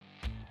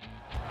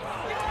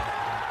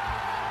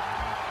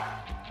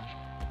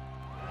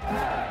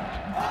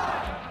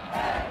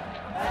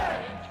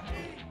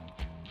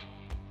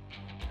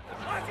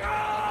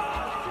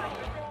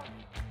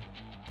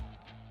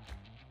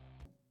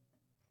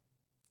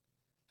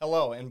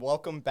Hello, and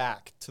welcome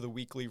back to the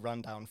weekly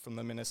rundown from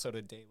the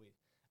Minnesota Daily.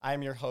 I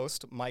am your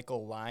host,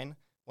 Michael Line,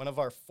 one of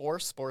our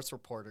 4 sports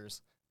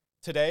reporters.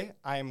 Today,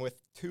 I am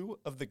with 2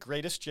 of the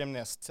greatest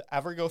gymnasts to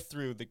ever go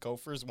through the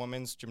Gophers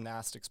women's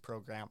gymnastics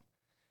program.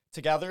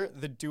 Together,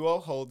 the duo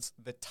holds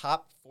the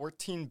top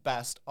 14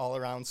 best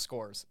all-around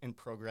scores in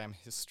program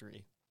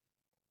history.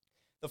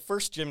 The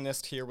first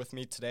gymnast here with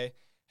me today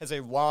has a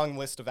long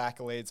list of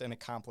accolades and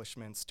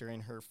accomplishments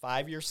during her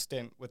 5-year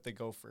stint with the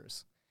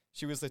Gophers.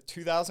 She was the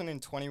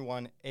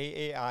 2021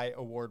 AAI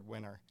Award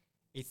winner,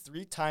 a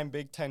 3-time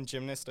Big Ten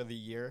Gymnast of the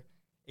Year,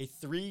 a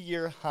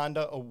 3-year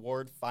Honda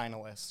Award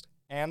finalist,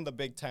 and the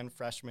Big Ten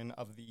Freshman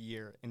of the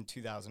Year in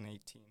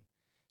 2018.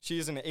 She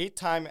is an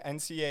 8-time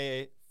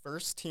NCAA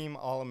First-Team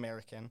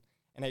All-American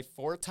and a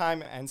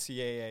 4-time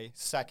NCAA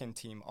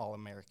Second-Team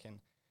All-American.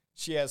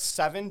 She has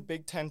 7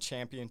 Big Ten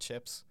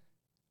championships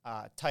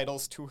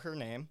titles to her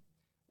name,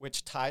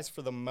 which ties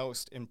for the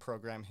most in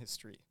program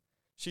history.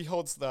 She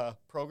holds the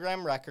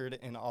program record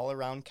in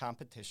all-around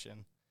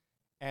competition,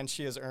 and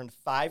she has earned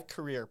 5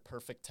 career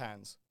perfect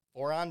 10s,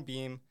 4 on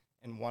beam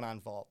and 1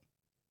 on vault.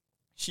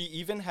 She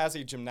even has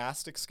a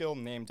gymnastic skill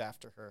named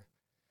after her.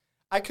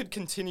 I could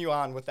continue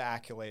on with the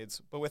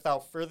accolades, but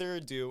without further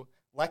ado,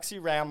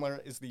 Lexi Ramler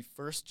is the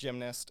first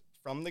gymnast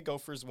from the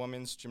Gophers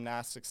women's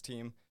gymnastics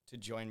team to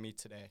join me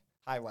today.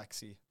 Hi,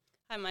 Lexi.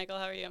 Hi, Michael.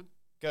 How are you?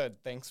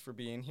 Good. Thanks for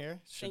being here.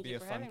 Should be a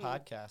fun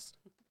podcast.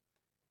 Me.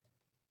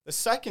 The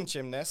second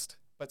gymnast,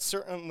 but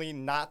certainly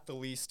not the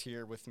least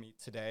here with me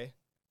today,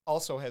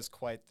 also has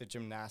quite the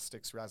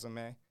gymnastics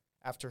resume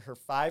after her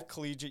 5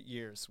 collegiate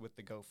years with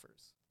the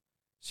Gophers.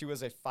 She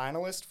was a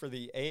finalist for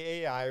the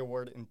AAI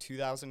Award in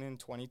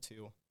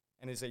 2022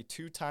 and is a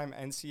 2-time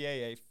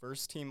NCAA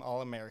First-Team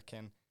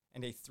All-American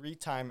and a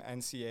 3-time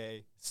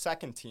NCAA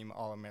Second-Team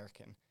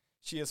All-American.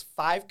 She has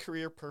 5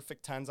 career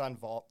perfect 10s on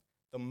vault,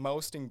 the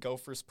most in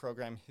Gophers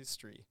program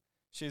history.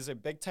 She is a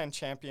Big Ten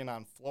champion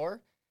on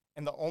floor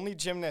and the only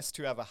gymnast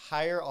to have a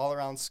higher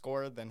all-around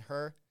score than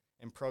her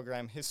in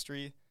program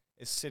history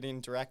is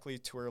sitting directly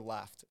to her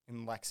left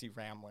in Lexi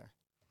Ramler.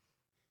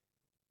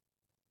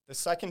 The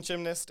second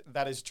gymnast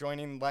that is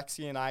joining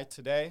Lexi and I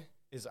today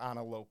is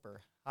Anna Loper.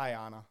 Hi,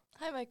 Anna.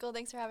 Hi, Michael.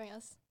 Thanks for having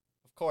us.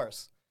 Of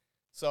course.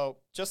 So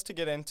just to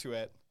get into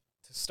it,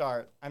 to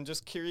start, I'm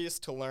just curious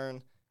to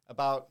learn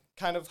about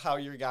kind of how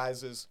your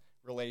guys'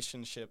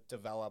 relationship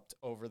developed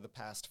over the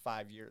past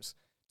 5 years.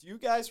 Do you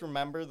guys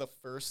remember the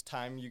first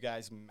time you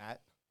guys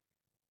met?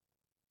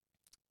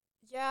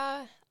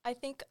 Yeah, I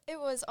think it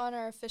was on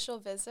our official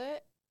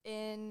visit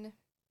in,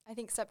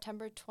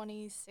 September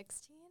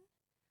 2016,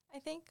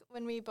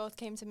 when we both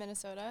came to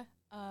Minnesota.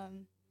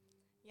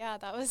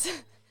 That was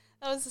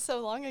that was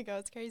so long ago.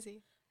 It's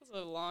crazy. It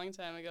was a long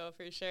time ago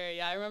for sure.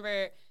 Yeah, I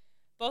remember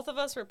both of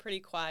us were pretty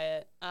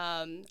quiet,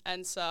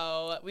 and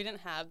so we didn't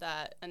have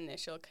that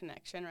initial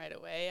connection right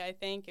away. I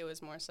think it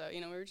was more so,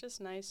 we were just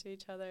nice to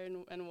each other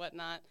and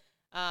whatnot,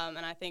 and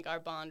I think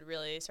our bond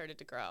really started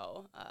to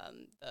grow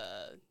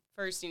the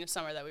first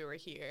summer that we were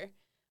here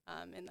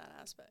in that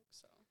aspect.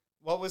 So,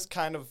 what was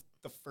kind of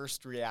the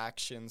first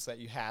reactions that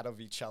you had of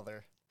each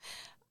other?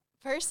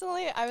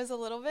 Personally, I was a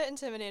little bit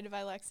intimidated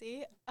by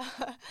Lexi.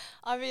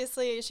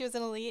 Obviously, she was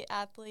an elite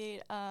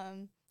athlete,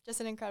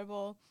 just an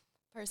incredible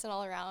person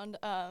all around.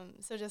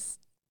 So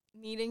just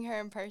meeting her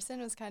in person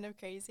was kind of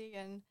crazy,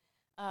 and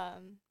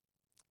it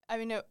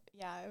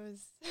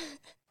was.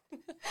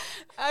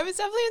 I was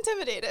definitely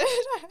intimidated.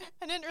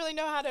 I didn't really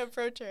know how to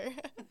approach her.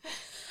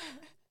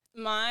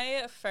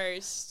 My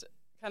first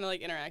kind of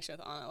interaction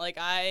with Anna,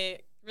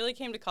 I really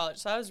came to college,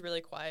 so I was really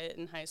quiet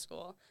in high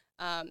school.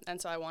 And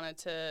so I wanted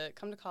to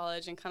come to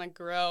college and kind of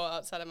grow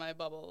outside of my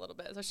bubble a little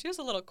bit. So she was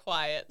a little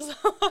quiet. So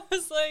I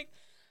was like,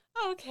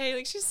 oh,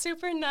 okay, she's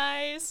super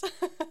nice.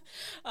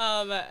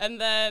 And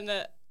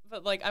then,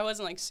 but I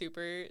wasn't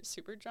super,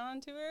 super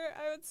drawn to her,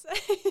 I would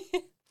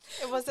say.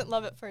 It wasn't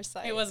love at first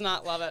sight. It was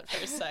not love at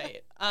first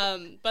sight.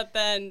 But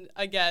then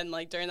again,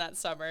 during that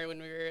summer when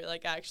we were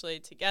actually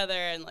together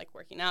and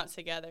working out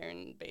together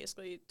and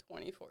basically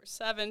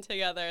 24/7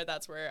 together,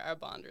 that's where our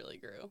bond really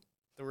grew.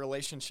 The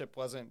relationship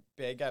wasn't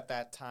big at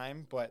that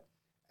time, but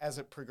as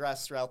it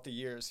progressed throughout the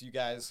years, you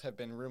guys have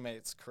been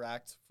roommates,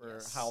 correct? For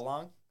Yes. How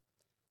long?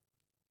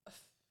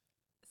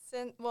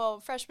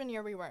 Freshman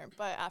year we weren't,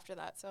 but after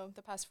that, so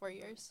the past 4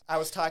 years. I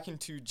was talking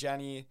to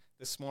Jenny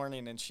this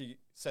morning, and she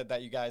said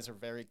that you guys are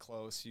very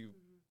close. You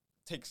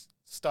take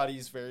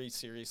studies very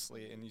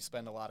seriously, and you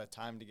spend a lot of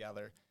time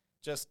together.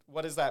 Just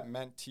what has that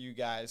meant to you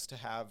guys to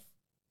have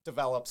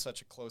developed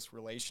such a close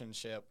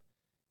relationship?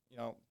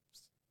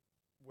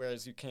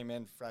 Whereas you came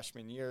in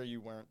freshman year, you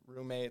weren't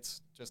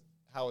roommates. Just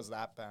how has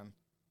that been?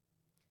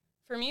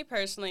 For me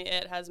personally,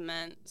 it has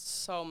meant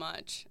so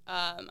much.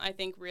 I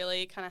think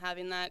really kind of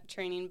having that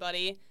training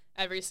buddy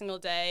every single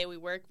day. We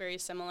work very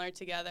similar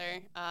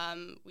together.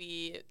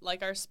 We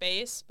like our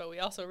space, but we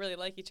also really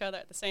like each other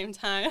at the same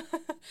time.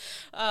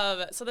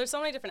 So there's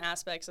so many different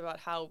aspects about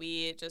how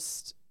we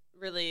just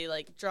really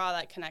draw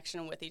that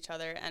connection with each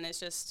other, and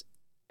it's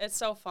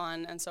so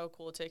fun and so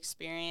cool to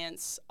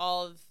experience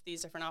all of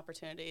these different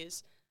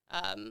opportunities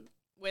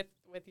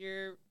with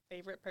your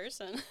favorite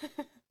person.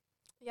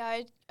 Yeah,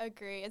 I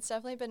agree. It's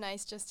definitely been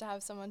nice just to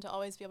have someone to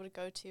always be able to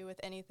go to with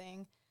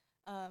anything.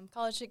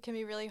 College can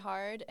be really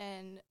hard,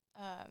 and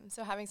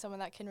so having someone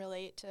that can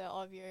relate to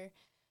all of your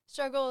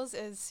struggles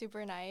is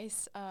super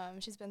nice.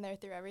 She's been there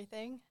through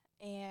everything,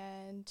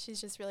 and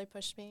she's just really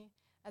pushed me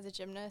as a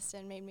gymnast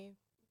and made me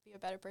be a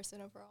better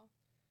person overall.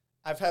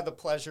 I've had the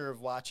pleasure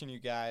of watching you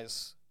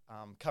guys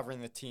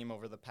covering the team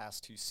over the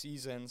past 2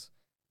 seasons.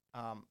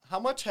 How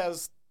much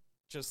has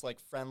just like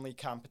friendly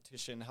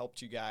competition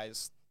helped you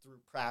guys through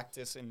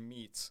practice and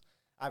meets?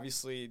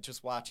 Obviously,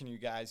 just watching you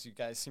guys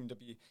seem to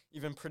be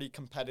even pretty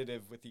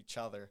competitive with each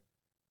other.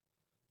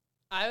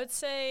 I would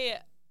say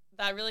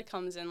that really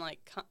comes in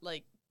like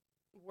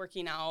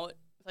working out.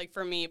 Like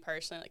for me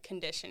personally, like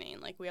conditioning.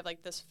 Like we have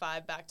like this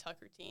 5 back tuck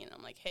routine.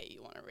 I'm like, hey,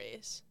 you want to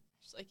race?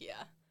 She's like,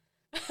 yeah.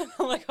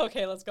 I'm like,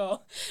 okay, let's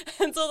go.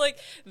 And so like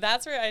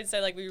that's where I'd say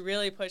like we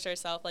really push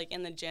ourselves like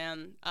in the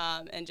gym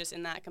and just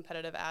in that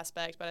competitive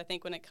aspect. But I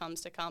think when it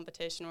comes to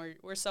competition,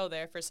 we're so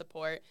there for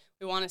support.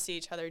 We want to see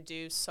each other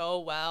do so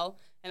well,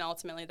 and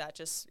ultimately that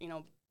just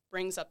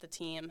brings up the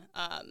team.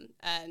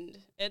 And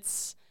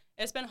it's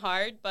been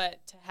hard,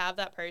 but to have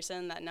that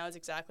person that knows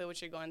exactly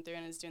what you're going through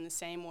and is doing the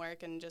same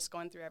work and just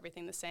going through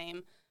everything the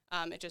same,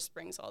 it just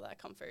brings all that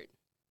comfort.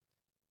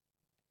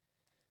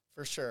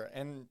 For sure.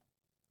 And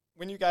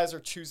when you guys are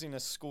choosing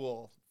a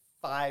school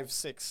 5,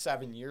 6,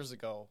 7 years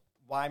ago,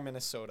 why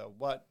Minnesota?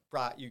 What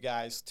brought you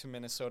guys to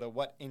Minnesota?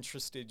 What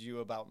interested you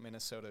about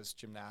Minnesota's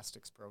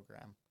gymnastics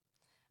program?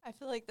 I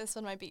feel like this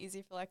one might be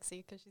easy for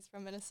Lexi because she's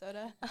from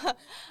Minnesota.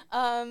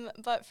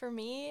 But for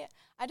me,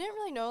 I didn't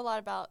really know a lot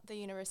about the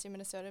University of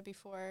Minnesota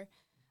before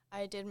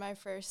I did my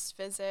first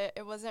visit.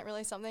 It wasn't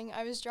really something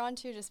I was drawn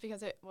to just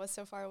because it was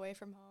so far away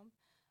from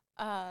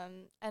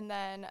home. And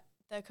then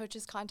the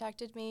coaches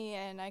contacted me,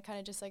 and I kind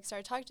of just like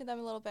started talking to them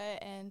a little bit,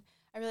 and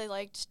I really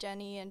liked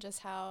Jenny and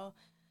just how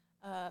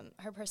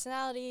her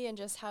personality and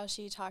just how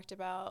she talked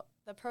about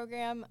the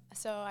program.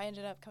 So I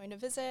ended up coming to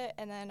visit,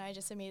 and then I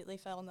just immediately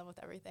fell in love with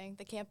everything,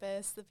 the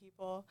campus, the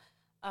people,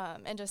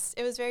 and just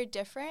it was very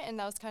different, and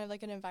that was kind of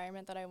like an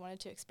environment that I wanted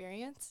to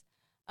experience.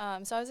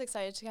 So I was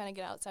excited to kind of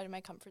get outside of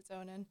my comfort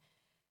zone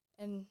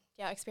and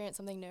experience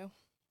something new.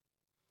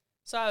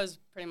 So I was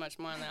pretty much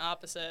more on the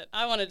opposite.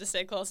 I wanted to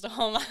stay close to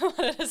home. I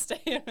wanted to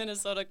stay in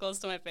Minnesota, close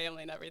to my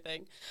family and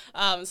everything.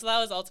 So that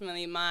was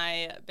ultimately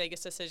my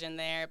biggest decision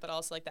there, but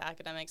also like the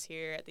academics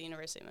here at the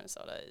University of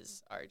Minnesota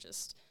are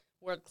just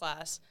world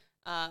class.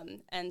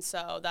 And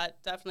so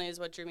that definitely is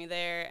what drew me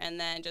there. And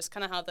then just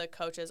kind of how the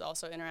coaches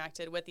also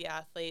interacted with the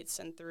athletes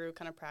and through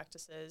kind of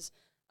practices.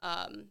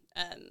 And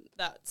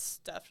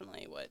that's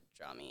definitely what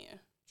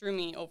drew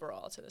me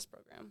overall to this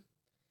program.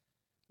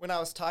 When I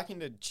was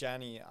talking to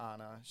Jenny,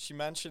 Anna, she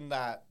mentioned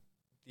that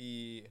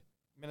the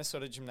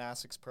Minnesota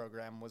gymnastics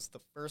program was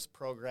the first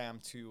program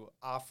to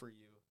offer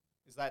you.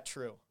 Is that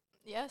true?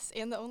 Yes,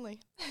 and the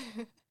only.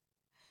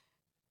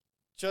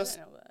 Just,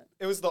 I know that.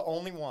 It was the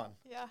only one.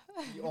 Yeah.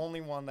 The only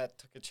one that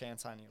took a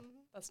chance on you.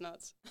 That's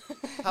nuts.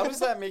 How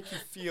does that make you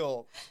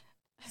feel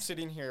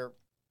sitting here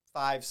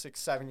 5, 6,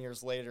 7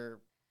 years later?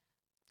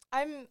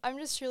 I'm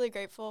just truly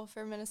grateful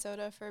for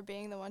Minnesota for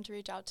being the one to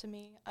reach out to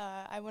me.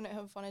 I wouldn't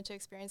have wanted to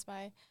experience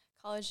my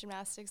college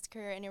gymnastics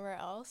career anywhere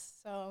else.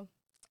 So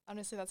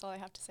honestly, that's all I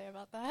have to say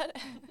about that.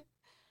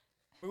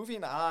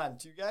 Moving on,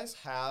 do you guys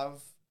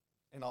have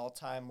an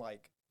all-time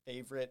like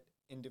favorite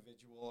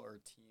individual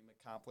or team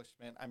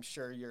accomplishment? I'm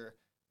sure your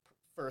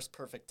first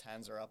perfect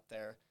 10s are up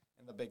there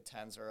and the Big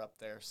Tens are up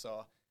there.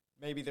 So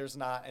maybe there's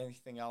not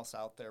anything else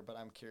out there, but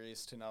I'm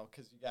curious to know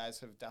because you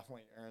guys have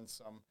definitely earned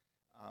some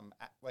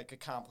like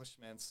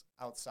accomplishments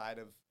outside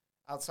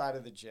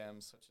of the gym,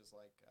 such as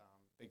like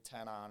Big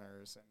Ten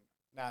honors and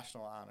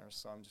national honors.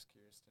 So I'm just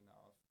curious to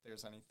know if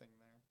there's anything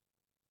there.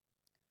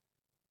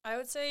 I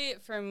would say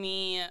for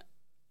me,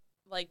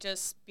 like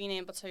just being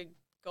able to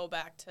go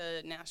back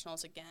to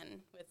nationals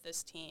again with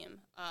this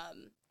team.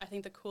 I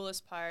think the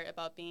coolest part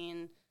about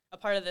being a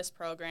part of this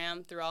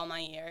program through all my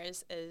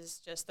years is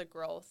just the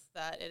growth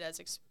that it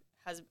has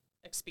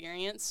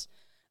experienced.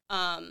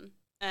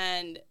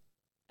 And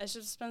it's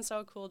just been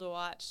so cool to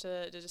watch,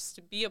 to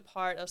be a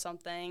part of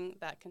something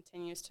that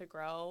continues to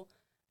grow.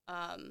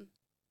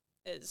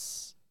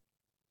 It's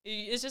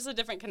just a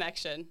different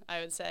connection, I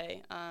would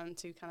say,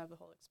 to kind of the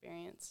whole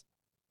experience.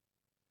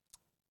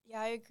 Yeah,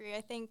 I agree.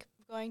 I think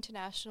going to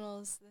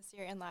nationals this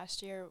year and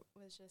last year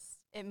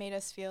it made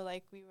us feel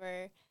like we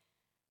were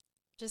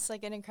just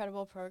like an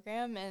incredible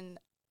program and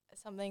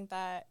something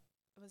that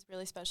was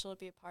really special to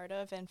be a part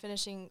of, and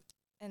finishing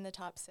in the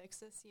top 6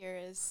 this year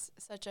is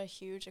such a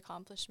huge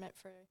accomplishment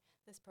for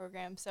this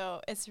program.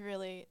 So it's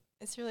really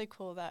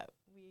cool that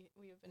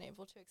we have been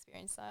able to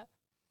experience that.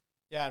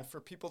 Yeah, and for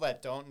people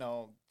that don't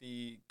know,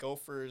 the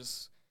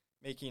Gophers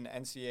making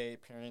NCAA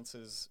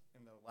appearances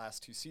in the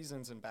last 2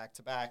 seasons and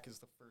back-to-back is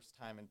the first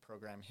time in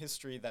program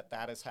history that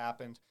has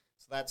happened.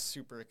 So that's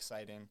super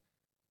exciting.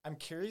 I'm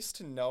curious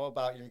to know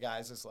about your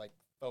guys' like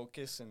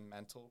focus and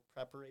mental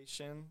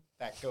preparation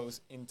that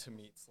goes into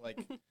meets.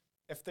 Like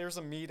if there's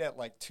a meet at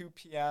like 2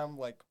 p.m.,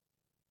 like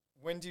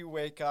when do you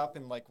wake up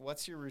and like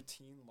what's your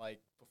routine like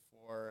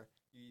before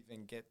you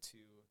even get to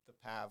the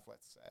PAV,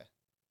 let's say?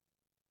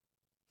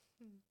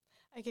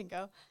 I can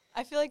go.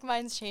 I feel like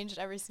mine's changed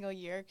every single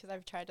year because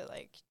I've tried to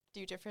like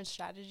do different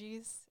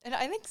strategies, and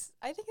I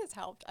think it's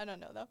helped. I don't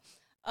know though,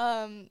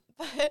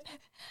 but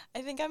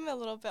I think I'm a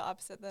little bit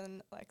opposite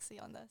than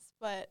Lexi on this.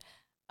 But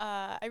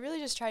I really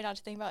just try not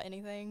to think about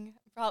anything.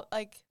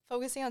 Like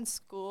focusing on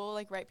school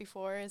like right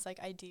before is like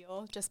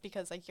ideal, just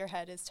because like your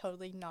head is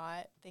totally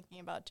not thinking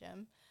about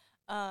gym.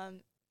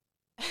 Um,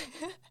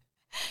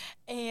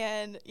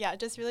 and yeah,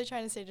 just really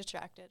trying to stay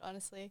distracted,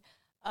 honestly.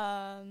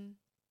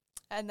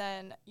 And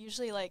then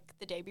usually like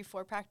the day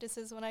before practice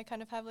is when I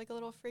kind of have like a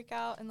little freak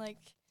out and like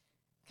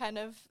kind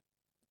of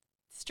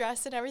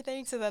stress and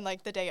everything. So then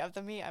like the day of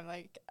the meet, I'm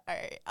like, all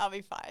right, I'll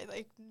be fine.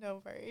 Like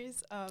no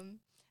worries. And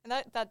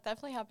that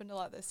definitely happened a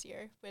lot this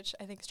year, which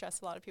I think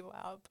stressed a lot of people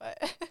out,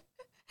 but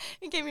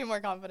it gave me more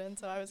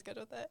confidence, so I was good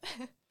with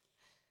it.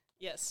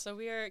 Yes, so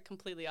we are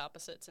completely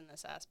opposites in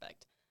this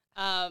aspect.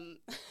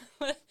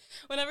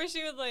 Whenever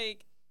she would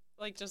like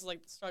just like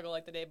struggle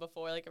like the day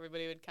before, like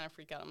everybody would kind of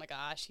freak out. I'm like,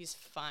 she's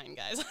fine,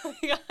 guys.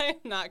 Like, I'm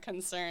not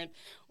concerned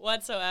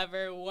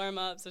whatsoever. Warm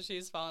up, so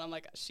she's fine. I'm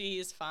like,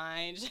 she's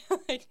fine.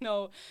 Like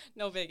no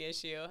big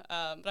issue.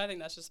 But I think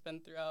that's just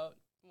been throughout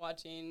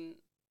watching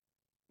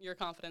your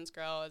confidence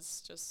grow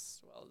as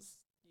well as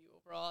you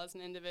overall as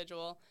an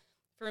individual.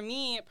 For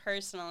me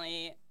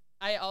personally,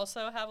 I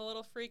also have a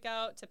little freak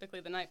out, typically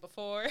the night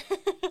before.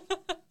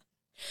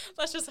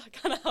 That's just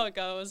kind of how it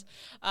goes.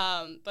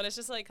 But it's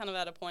just like kind of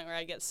at a point where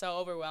I get so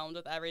overwhelmed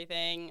with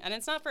everything. And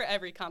it's not for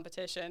every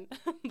competition,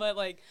 but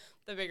like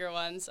the bigger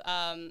ones.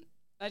 I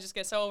just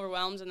get so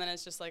overwhelmed, and then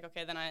it's just like,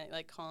 okay, then I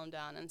like calm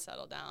down and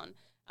settle down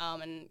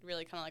and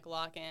really kind of like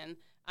lock in.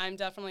 I'm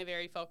definitely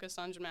very focused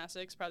on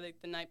gymnastics, probably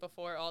like the night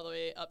before all the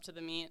way up to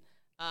the meet.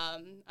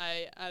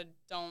 I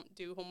don't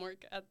do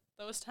homework at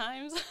those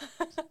times.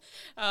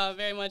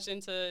 Very much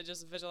into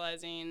just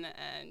visualizing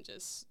and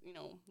just,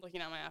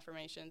 looking at my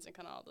affirmations and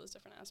kind of all those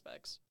different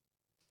aspects.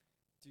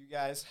 Do you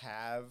guys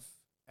have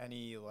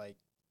any, like,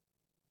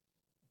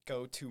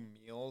 go-to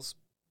meals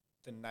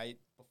the night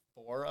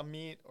before a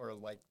meet or,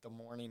 like, the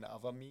morning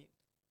of a meet?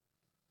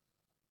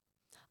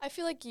 I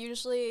feel like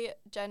usually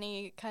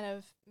Jenny kind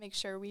of makes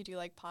sure we do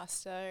like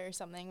pasta or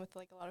something with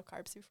like a lot of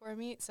carbs before a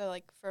meet. So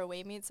like for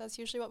away meets, that's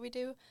usually what we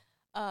do.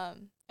 I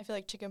feel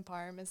like chicken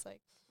parm is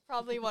like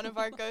probably one of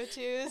our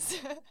go-tos.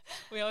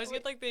 We always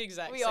get like the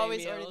exact same We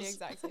always meals. order the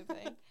exact same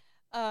thing.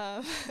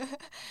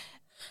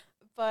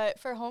 But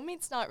for home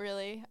meets, not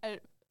really. I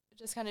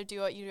just kind of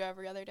do what you do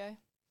every other day.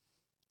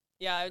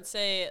 Yeah, I would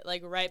say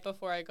like right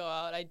before I go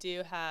out, I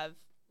do have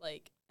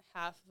like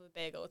half of a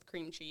bagel with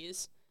cream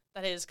cheese.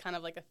 That is kind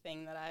of like a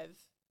thing that I've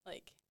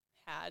like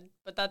had,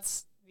 but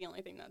that's the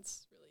only thing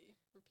that's really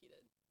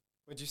repeated.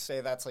 Would you say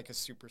that's like a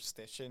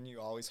superstition? You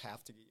always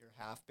have to get your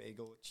half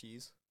bagel with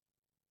cheese?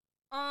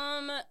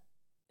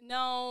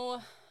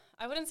 No,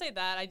 I wouldn't say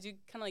that. I do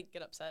kind of like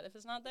get upset if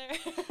it's not there.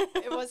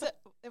 It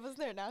wasn't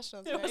there at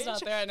Nationals, It right? was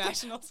not there at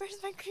Nationals. Where's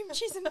my cream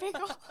cheese and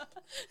bagel?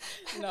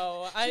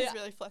 No, I was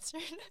really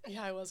flustered.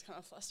 Yeah, I was kind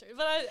of flustered.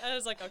 But I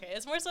was like, okay,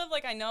 it's more so of,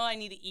 like, I know I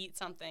need to eat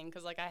something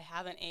because, like, I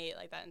haven't ate,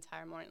 like, that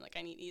entire morning. Like,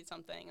 I need to eat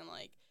something. And,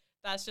 like,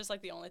 that's just,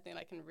 like, the only thing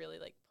I can really,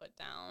 like, put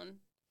down,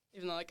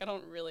 even though, like, I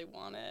don't really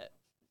want it.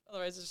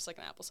 Otherwise, it's just, like,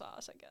 an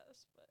applesauce, I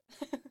guess.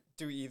 But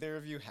Do either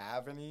of you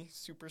have any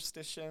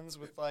superstitions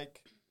with,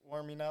 like,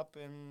 warming up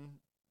and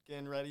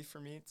getting ready for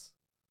meets?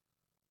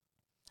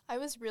 I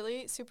was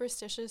really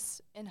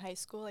superstitious in high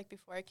school, like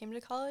before I came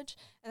to college.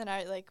 And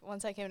then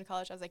once I came to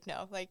college, I was like,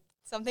 no, like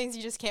some things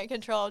you just can't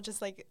control.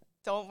 Just like,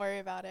 don't worry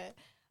about it.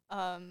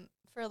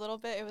 For a little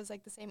bit, it was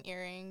like the same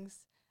earrings.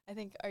 I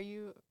think,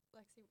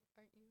 Lexi,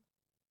 aren't you?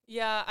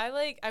 yeah,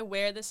 I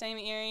wear the same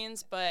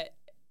earrings, but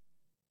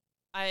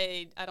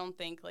I don't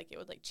think, like, it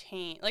would, like,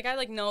 change. Like, I,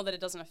 like, know that it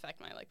doesn't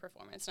affect my, like,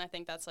 performance. And I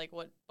think that's, like,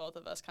 what both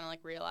of us kind of,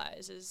 like,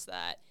 realize is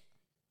that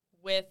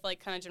with, like,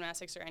 kind of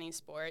gymnastics or any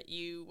sport,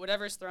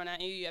 whatever's thrown at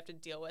you, you have to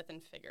deal with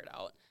and figure it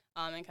out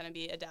and kind of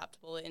be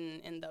adaptable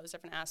in those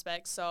different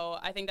aspects. So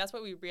I think that's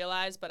what we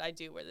realize, but I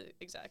do wear the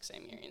exact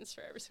same earrings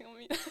for every single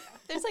meet.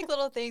 There's, like,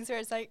 little things where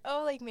it's like,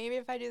 oh, like, maybe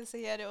if I do this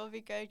again, it will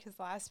be good because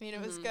last meet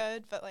it was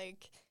good. But,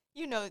 like,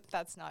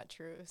 that's not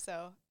true.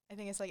 So I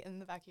think it's, like, in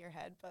the back of your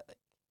head. But, like,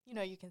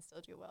 you can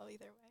still do well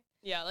either way.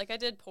 Yeah, like, I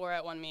did pour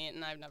at one meet,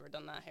 and I've never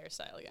done that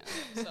hairstyle again.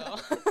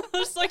 So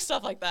just, like,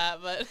 stuff like that.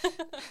 But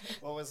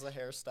What was the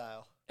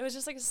hairstyle? it was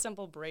just, like, a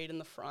simple braid in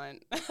the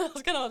front. I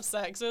was kind of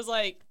upset because it was,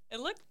 like, it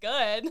looked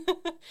good.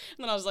 And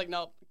then I was like,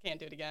 nope, can't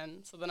do it again.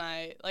 So then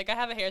I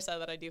have a hairstyle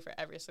that I do for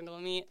every single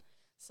meet.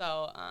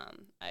 So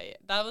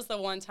that was the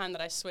one time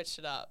that I switched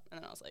it up. And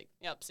then I was like,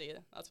 yep, see,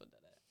 that's what did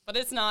it. But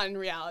it's not in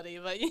reality,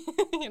 but,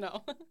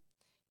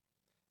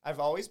 I've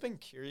always been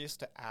curious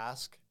to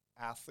ask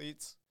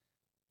athletes,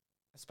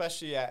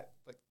 especially at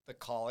like the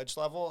college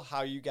level,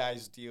 how you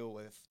guys deal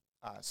with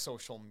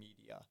social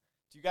media.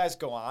 Do you guys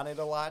go on it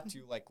a lot? Do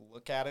you like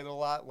look at it a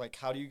lot? Like,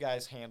 how do you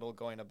guys handle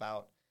going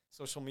about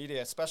social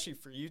media, especially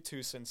for you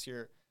two, since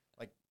you're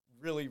like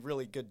really,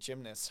 really good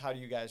gymnasts? How do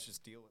you guys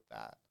just deal with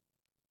that?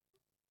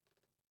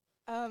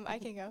 I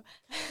can go.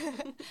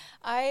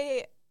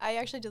 I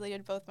actually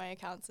deleted both my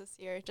accounts this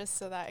year just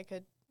so that I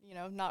could,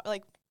 not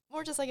like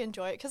more just like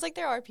enjoy it. Cause like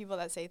there are people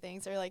that say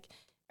things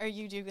or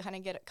you do kind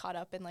of get caught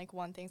up in like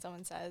one thing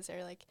someone says,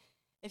 or like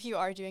if you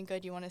are doing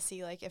good, you want to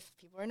see like if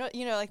people are not,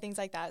 like things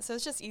like that. So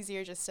it's just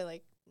easier just to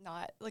like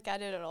not look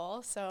at it at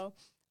all. So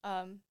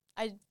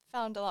I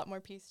found a lot more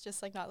peace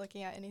just like not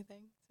looking at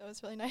anything. So it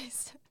was really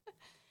nice.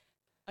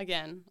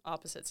 Again,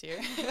 opposites here.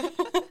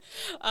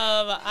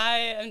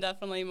 I am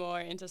definitely more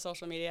into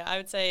social media. I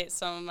would say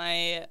some of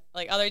my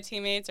like other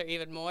teammates are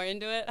even more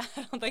into it.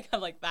 I don't think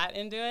I'm like that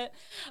into it,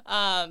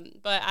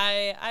 but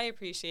I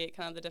appreciate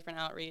kind of the different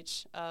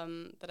outreach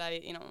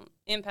that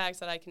impacts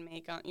that I can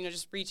make on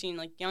just reaching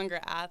like younger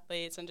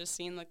athletes and just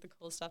seeing like the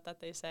cool stuff that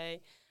they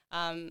say.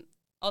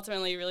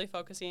 Ultimately, really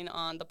focusing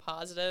on the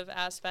positive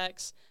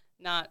aspects,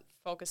 not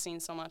focusing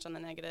so much on the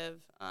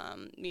negative.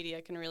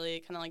 Media can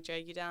really kind of like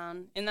drag you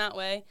down in that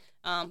way.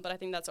 But I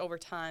think that's over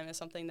time is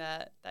something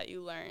that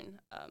you learn.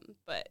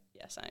 But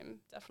yes, I'm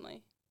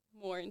definitely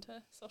more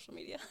into social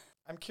media.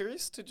 I'm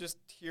curious to just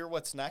hear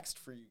what's next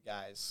for you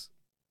guys.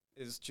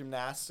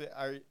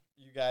 Are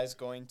you guys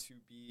going to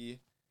be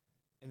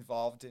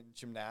involved in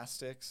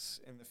gymnastics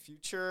in the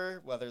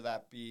future, whether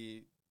that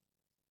be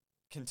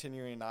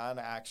continuing on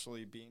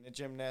actually being a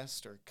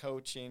gymnast or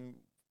coaching?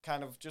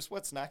 Kind of just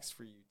what's next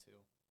for you two?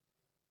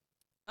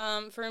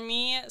 For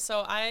me,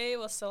 so I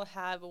will still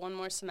have one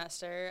more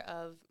semester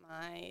of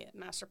my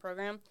master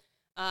program.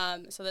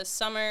 So this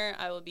summer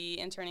I will be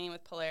interning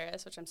with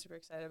Polaris, which I'm super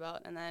excited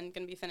about, and then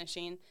going to be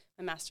finishing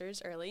my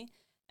master's early.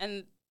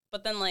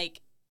 But then like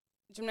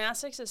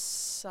gymnastics is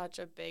such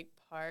a big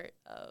part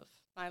of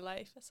my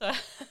life. So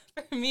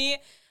for me,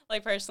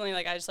 like personally,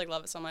 like I just like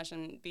love it so much,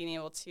 and being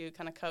able to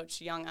kind of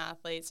coach young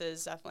athletes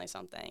is definitely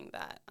something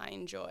that I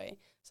enjoy.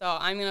 So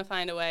I'm going to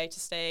find a way to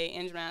stay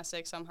in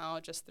gymnastics somehow,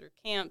 just through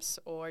camps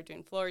or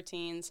doing floor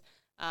routines,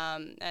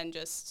 and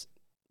just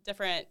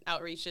different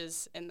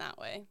outreaches in that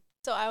way.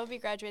 So I will be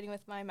graduating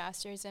with my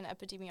master's in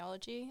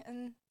epidemiology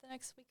in the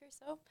next week or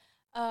so.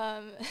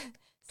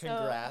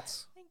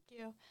 Congrats. Thank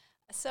you.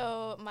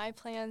 So my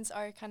plans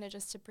are kind of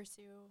just to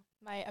pursue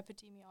my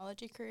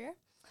epidemiology career.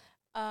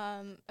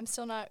 I'm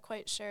still not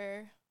quite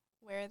sure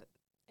where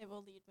it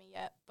will lead me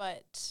yet,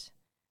 but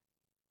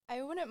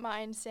I wouldn't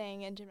mind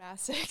staying in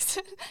gymnastics.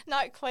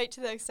 Not quite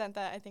to the extent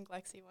that I think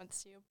Lexi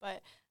wants to,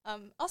 but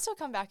I'll still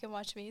come back and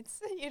watch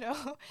meets,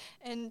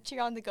 and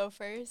cheer on the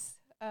Gophers.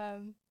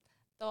 They'll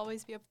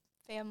always be a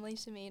family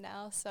to me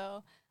now,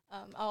 so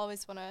I'll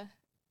always want to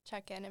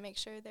check in and make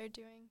sure they're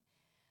doing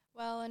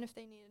well and if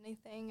they need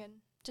anything, and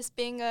just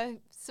being a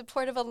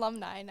supportive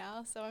alumni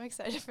now, so I'm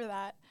excited for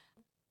that.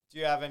 Do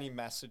you have any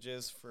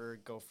messages for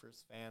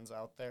Gophers fans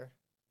out there?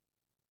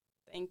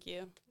 Thank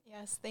you.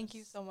 Yes, thank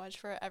you so much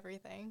for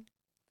everything.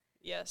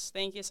 Yes,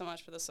 thank you so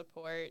much for the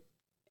support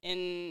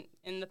in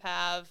the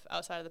PAV,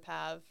 outside of the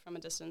PAV, from a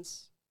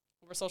distance,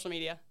 over social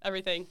media,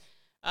 everything.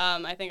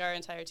 I think our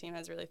entire team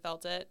has really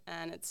felt it,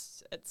 and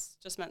it's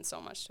just meant so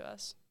much to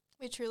us.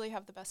 We truly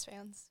have the best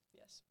fans.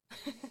 Yes.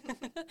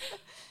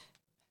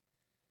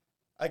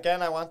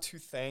 Again, I want to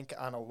thank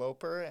Anna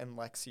Loper and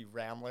Lexi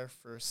Ramler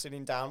for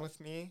sitting down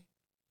with me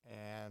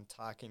and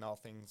talking all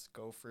things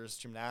Gophers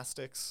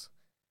gymnastics.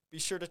 Be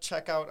sure to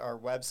check out our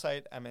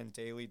website,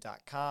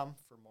 mndaily.com,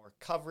 for more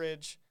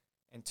coverage,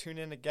 and tune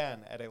in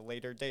again at a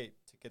later date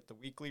to get the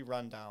weekly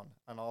rundown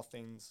on all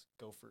things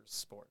Gophers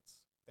sports.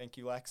 Thank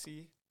you,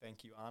 Lexi.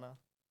 Thank you, Anna.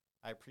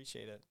 I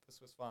appreciate it.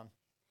 This was fun.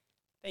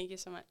 Thank you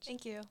so much.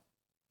 Thank you.